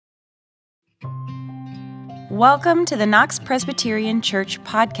Welcome to the Knox Presbyterian Church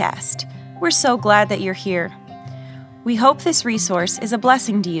podcast. We're so glad that you're here. We hope this resource is a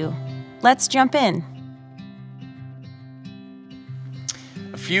blessing to you. Let's jump in.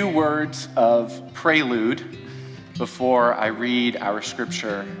 A few words of prelude before I read our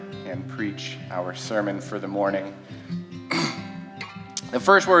scripture and preach our sermon for the morning. The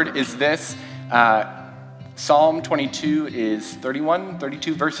first word is this. Psalm 22 is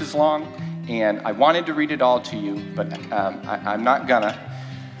 32 verses long, and I wanted to read it all to you, but I'm not gonna.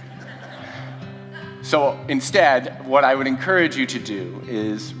 So instead, what I would encourage you to do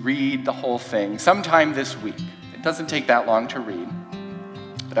is read the whole thing sometime this week. It doesn't take that long to read,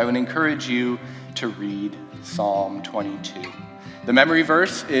 but I would encourage you to read Psalm 22. The memory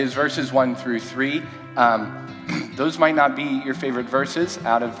verse is verses 1 through 3. Those might not be your favorite verses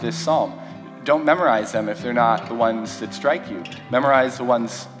out of this psalm. Don't memorize them if they're not the ones that strike you. Memorize the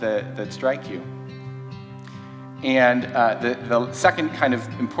ones that strike you. And the second kind of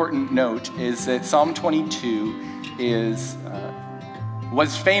important note is that Psalm 22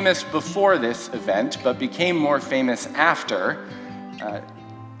 was famous before this event, but became more famous after.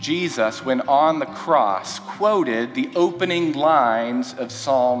 Jesus, when on the cross, quoted the opening lines of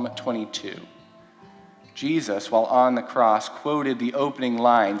Psalm 22. Jesus, while on the cross, quoted the opening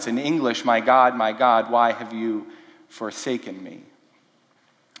lines in English, my God, why have you forsaken me?"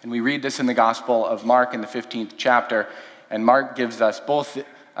 And we read this in the Gospel of Mark in the 15th chapter, and Mark gives us both,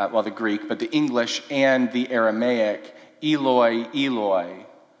 the Greek, but the English and the Aramaic, Eloi, Eloi,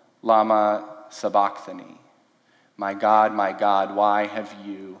 lama sabachthani. My God, why have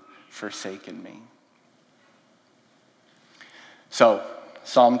you forsaken me? So,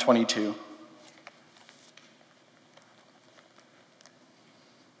 Psalm 22.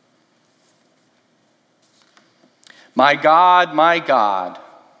 My God,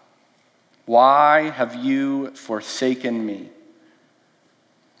 why have you forsaken me?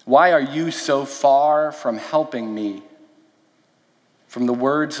 Why are you so far from helping me, from the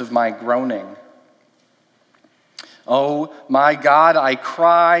words of my groaning? Oh, my God, I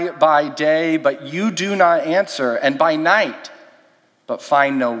cry by day, but you do not answer, and by night, but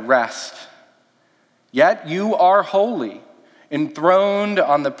find no rest. Yet you are holy, enthroned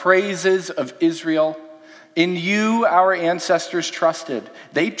on the praises of Israel. In you our ancestors trusted.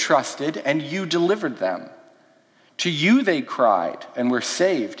 They trusted, and you delivered them. To you they cried, and were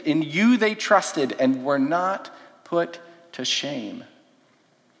saved. In you they trusted, and were not put to shame.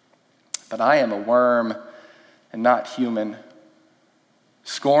 But I am a worm, and not human,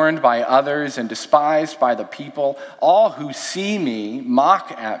 scorned by others and despised by the people. All who see me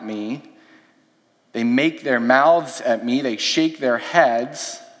mock at me. They make their mouths at me. They shake their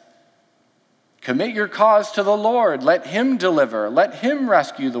heads. Commit your cause to the Lord. Let him deliver. Let him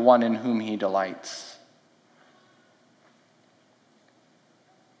rescue the one in whom he delights.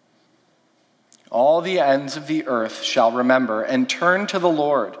 All the ends of the earth shall remember and turn to the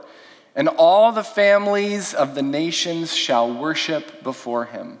Lord, and all the families of the nations shall worship before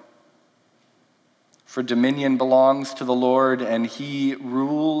him. For dominion belongs to the Lord, and he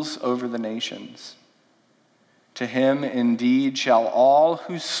rules over the nations. To him indeed shall all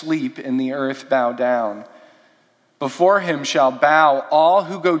who sleep in the earth bow down. Before him shall bow all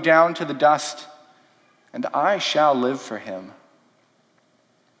who go down to the dust, and I shall live for him.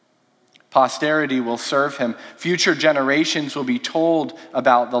 Posterity will serve him. Future generations will be told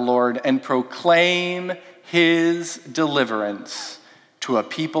about the Lord and proclaim his deliverance to a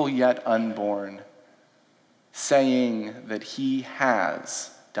people yet unborn, saying that he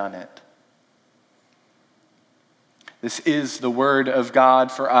has done it. This is the word of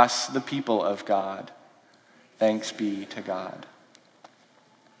God for us, the people of God. Thanks be to God.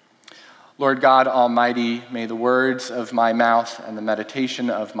 Lord God Almighty, may the words of my mouth and the meditation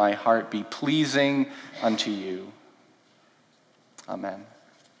of my heart be pleasing unto you. Amen.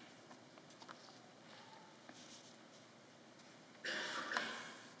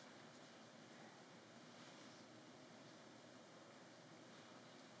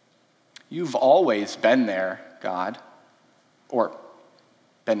 You've always been there, God. Or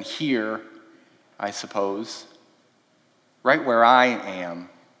been here, I suppose, right where I am.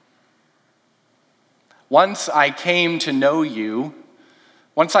 Once I came to know you,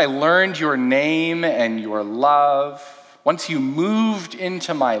 once I learned your name and your love, once you moved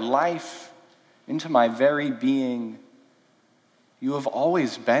into my life, into my very being, you have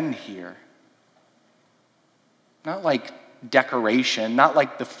always been here. Not like decoration, not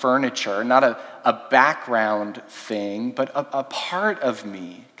like the furniture, not a background thing, but a part of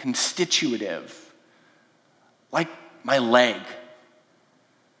me, constitutive, like my leg.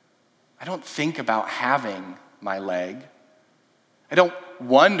 I don't think about having my leg. I don't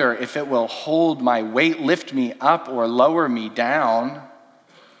wonder if it will hold my weight, lift me up, or lower me down.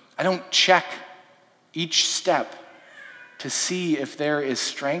 I don't check each step to see if there is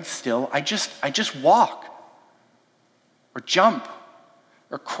strength still. I just walk, or jump,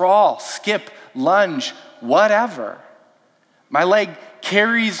 or crawl, skip, lunge, whatever. My leg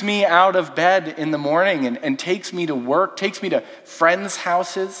carries me out of bed in the morning and takes me to work, takes me to friends'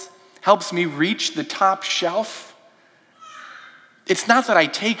 houses, helps me reach the top shelf. It's not that I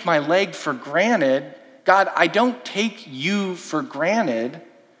take my leg for granted. God, I don't take you for granted.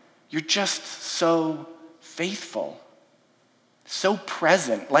 You're just so faithful, so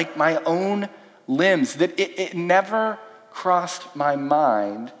present, like my own limbs, that it never crossed my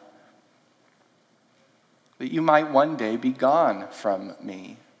mind that you might one day be gone from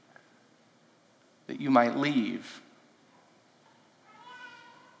me, that you might leave.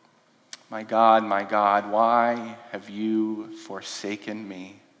 My God, why have you forsaken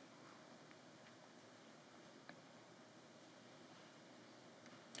me?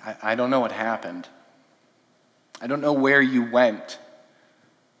 I don't know what happened. I don't know where you went,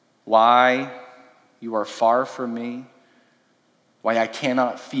 why you are far from me, why I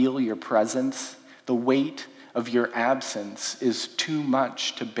cannot feel your presence. The weight of your absence is too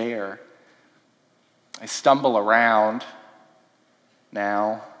much to bear. I stumble around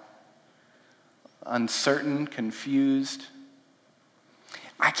now, uncertain, confused.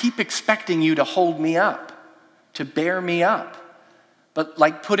 I keep expecting you to hold me up, to bear me up. But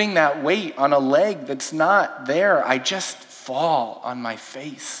like putting that weight on a leg that's not there, I just fall on my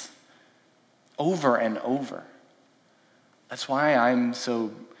face over and over. That's why I'm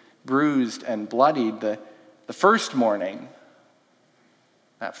so bruised and bloodied. The first morning,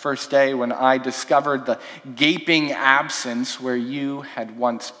 that first day when I discovered the gaping absence where you had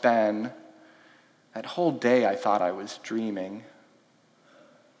once been, that whole day I thought I was dreaming.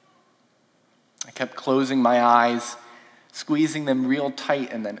 I kept closing my eyes, squeezing them real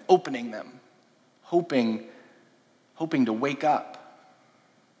tight and then opening them, hoping to wake up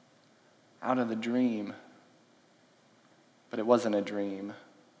out of the dream. But it wasn't a dream.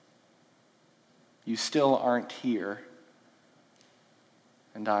 You still aren't here,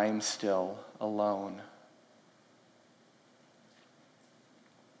 and I am still alone.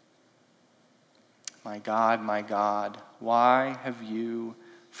 My God, why have you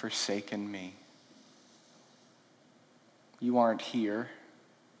forsaken me? You aren't here.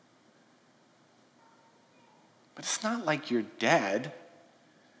 But it's not like you're dead.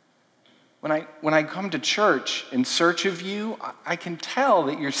 When I come to church in search of you, I can tell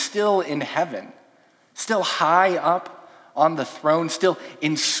that you're still in heaven, still high up on the throne, still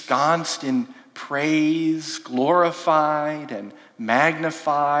ensconced in praise, glorified and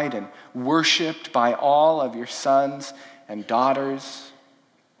magnified and worshiped by all of your sons and daughters.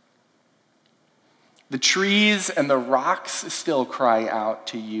 The trees and the rocks still cry out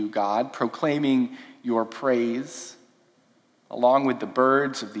to you, God, proclaiming your praise, along with the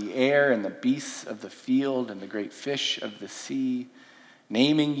birds of the air and the beasts of the field and the great fish of the sea,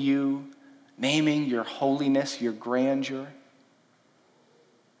 naming you, naming your holiness, your grandeur.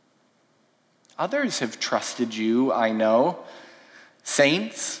 Others have trusted you, I know.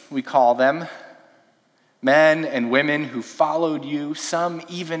 Saints, we call them. Men and women who followed you, some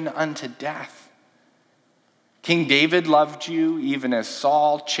even unto death. King David loved you, even as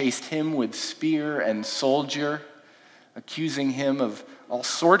Saul chased him with spear and soldier, accusing him of all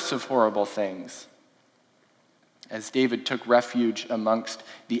sorts of horrible things. As David took refuge amongst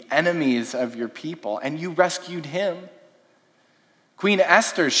the enemies of your people, and you rescued him. Queen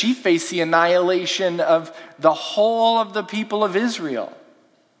Esther, she faced the annihilation of the whole of the people of Israel.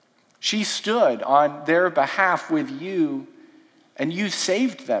 She stood on their behalf with you, and you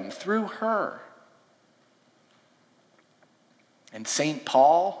saved them through her. And St.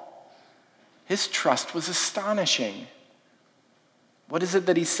 Paul, his trust was astonishing. What is it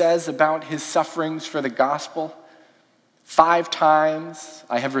that he says about his sufferings for the gospel? 5 times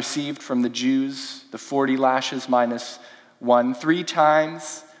I have received from the Jews the 40 lashes minus 1. 3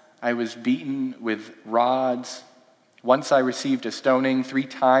 times I was beaten with rods. Once I received a stoning. 3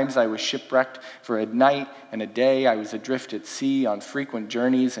 times I was shipwrecked. For a night and a day I was adrift at sea on frequent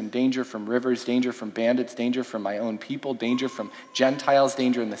journeys, in danger from rivers, danger from bandits, danger from my own people, danger from Gentiles,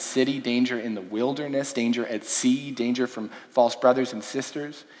 danger in the city, danger in the wilderness, danger at sea, danger from false brothers and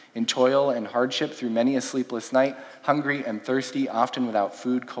sisters, in toil and hardship through many a sleepless night, hungry and thirsty, often without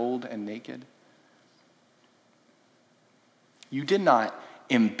food, cold and naked. You did not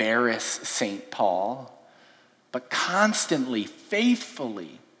embarrass St. Paul, but constantly,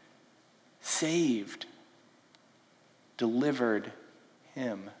 faithfully saved, delivered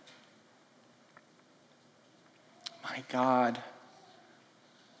him. My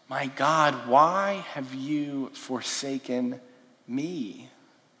God, why have you forsaken me?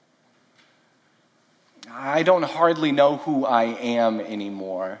 I don't hardly know who I am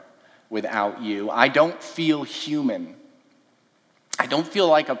anymore without you. I don't feel human. I don't feel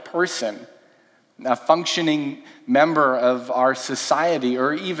like a person, a functioning member of our society,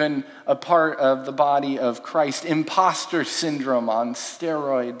 or even a part of the body of Christ. Imposter syndrome on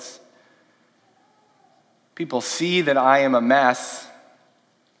steroids. People see that I am a mess.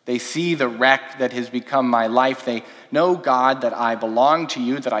 They see the wreck that has become my life. They know, God, that I belong to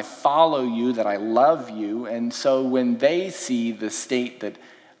you, that I follow you, that I love you. And so when they see the state that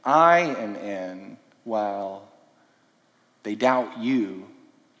I am in, well, they doubt you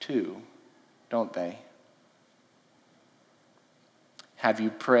too, don't they? Have you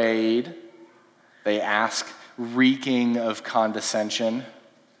prayed? They ask, reeking of condescension.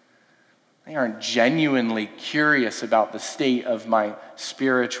 They aren't genuinely curious about the state of my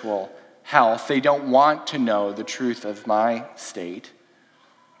spiritual health. They don't want to know the truth of my state.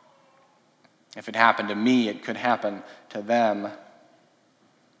 If it happened to me, it could happen to them.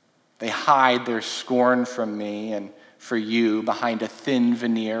 They hide their scorn from me and for you behind a thin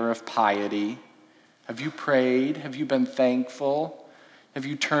veneer of piety. Have you prayed? Have you been thankful? Have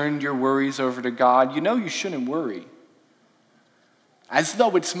you turned your worries over to God? You know you shouldn't worry. As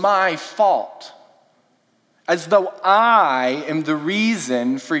though it's my fault. As though I am the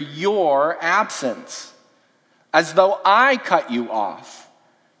reason for your absence. As though I cut you off,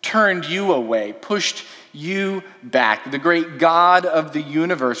 turned you away, pushed you back. The great God of the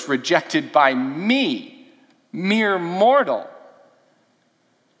universe rejected by me, mere mortal.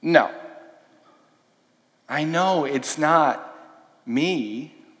 No. I know it's not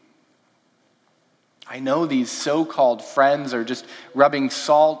me. I know these so-called friends are just rubbing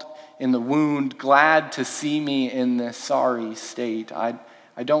salt in the wound, glad to see me in this sorry state. I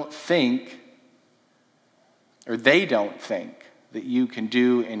don't think, or they don't think, that you can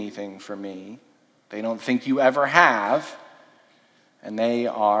do anything for me. They don't think you ever have, and they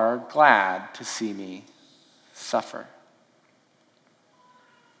are glad to see me suffer.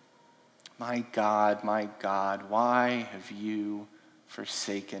 My God, why have you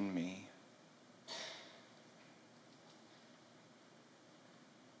forsaken me?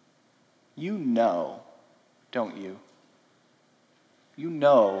 You know, don't you? You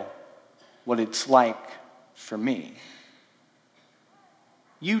know what it's like for me.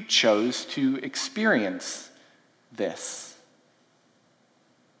 You chose to experience this.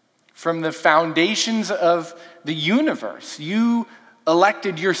 From the foundations of the universe, you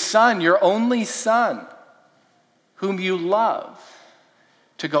elected your son, your only son, whom you love,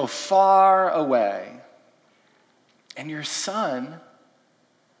 to go far away. And your son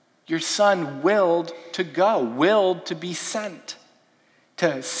willed to go, willed to be sent,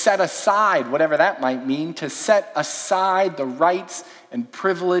 to set aside, whatever that might mean, to set aside the rights and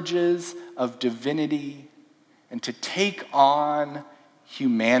privileges of divinity and to take on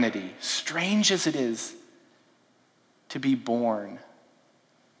humanity, strange as it is to be born.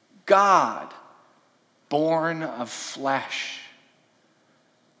 God, born of flesh,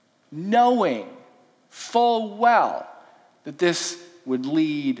 knowing full well that this would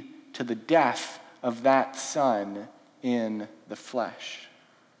lead to the death of that son in the flesh.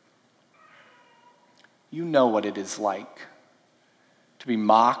 You know what it is like to be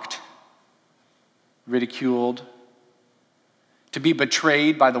mocked, ridiculed, to be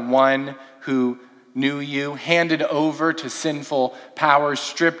betrayed by the one who knew you, handed over to sinful powers,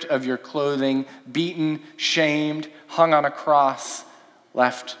 stripped of your clothing, beaten, shamed, hung on a cross,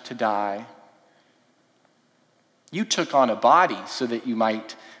 left to die. You took on a body so that you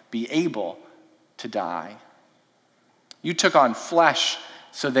might be able to die. You took on flesh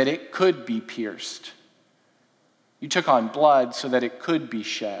so that it could be pierced. You took on blood so that it could be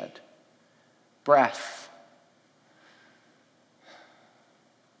shed. Breath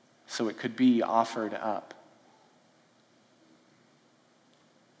so it could be offered up.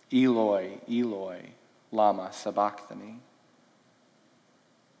 Eloi, Eloi, lama sabachthani.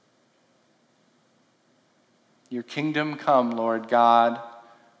 Your kingdom come, Lord God.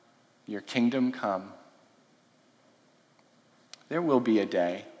 Your kingdom come. There will be a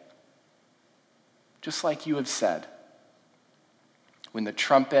day, just like you have said, when the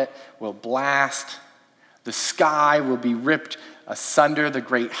trumpet will blast, the sky will be ripped asunder, the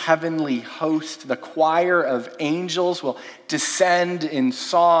great heavenly host, the choir of angels will descend in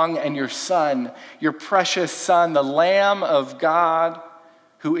song, and your son, your precious son, the Lamb of God,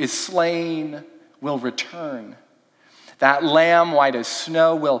 who is slain will return. That Lamb white as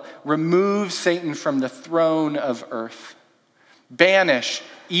snow will remove Satan from the throne of earth, banish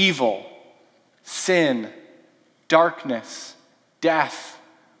evil, sin, darkness, death,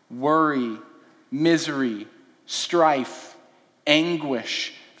 worry, misery, strife,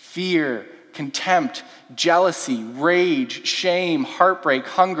 anguish, fear, contempt, jealousy, rage, shame, heartbreak,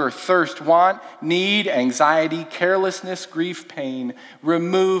 hunger, thirst, want, need, anxiety, carelessness, grief, pain.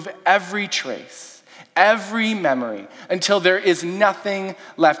 Remove every trace, every memory, until there is nothing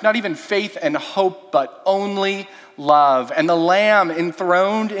left, not even faith and hope, but only love. And the Lamb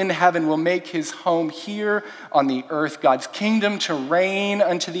enthroned in heaven will make his home here on the earth, God's kingdom to reign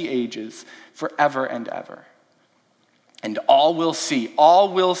unto the ages, forever and ever. And all will see,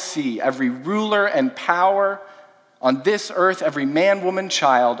 every ruler and power on this earth, every man, woman,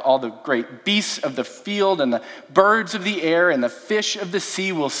 child, all the great beasts of the field and the birds of the air and the fish of the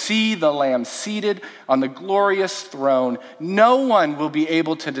sea will see the Lamb seated on the glorious throne. No one will be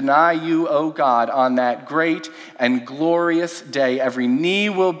able to deny you, O God, on that great and glorious day. Every knee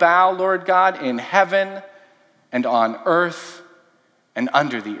will bow, Lord God, in heaven and on earth and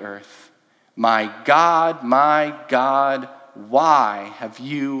under the earth. My God, why have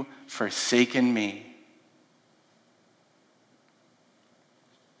you forsaken me?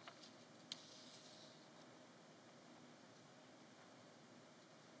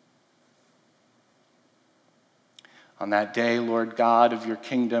 On that day, Lord God of your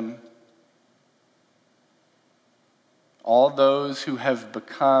kingdom, all those who have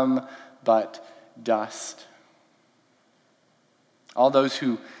become but dust, all those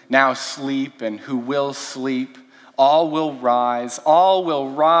who now sleep and who will sleep, all will rise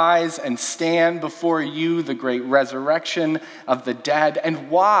and stand before you, the great resurrection of the dead. And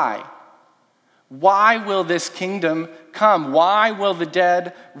why? Why will this kingdom come? Why will the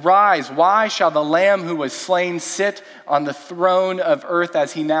dead rise? Why shall the Lamb who was slain sit on the throne of earth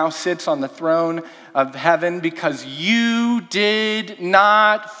as he now sits on the throne of heaven? Because you did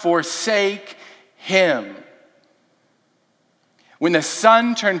not forsake him. When the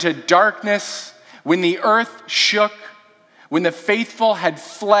sun turned to darkness, when the earth shook, when the faithful had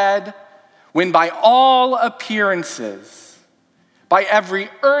fled, when by all appearances, by every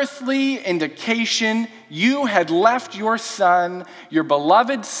earthly indication, you had left your son, your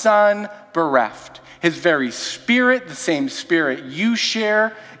beloved son, bereft. His very spirit, the same spirit you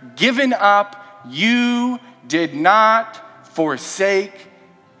share, given up, you did not forsake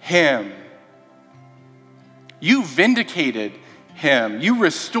him. You vindicated him. You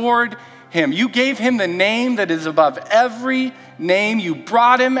restored him. You gave him the name that is above every name. You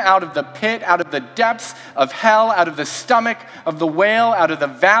brought him out of the pit, out of the depths of hell, out of the stomach of the whale, out of the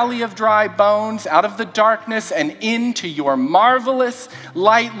valley of dry bones, out of the darkness and into your marvelous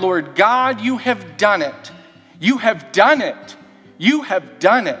light. Lord God, you have done it. You have done it. You have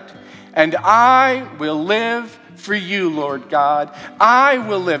done it. And I will live for you, Lord God. I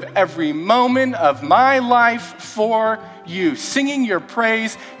will live every moment of my life for you, singing your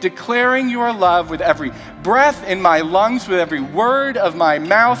praise, declaring your love with every breath in my lungs, with every word of my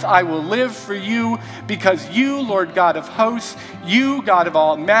mouth. I will live for you because you, Lord God of hosts, you, God of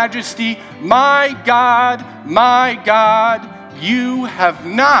all majesty, my God, you have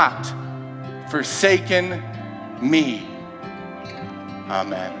not forsaken me.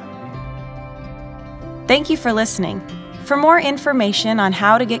 Amen. Thank you for listening. For more information on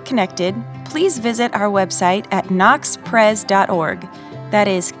how to get connected, please visit our website at knoxpres.org. That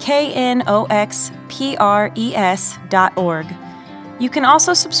is knoxpres.org. You can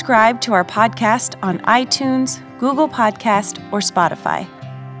also subscribe to our podcast on iTunes, Google Podcast, or Spotify.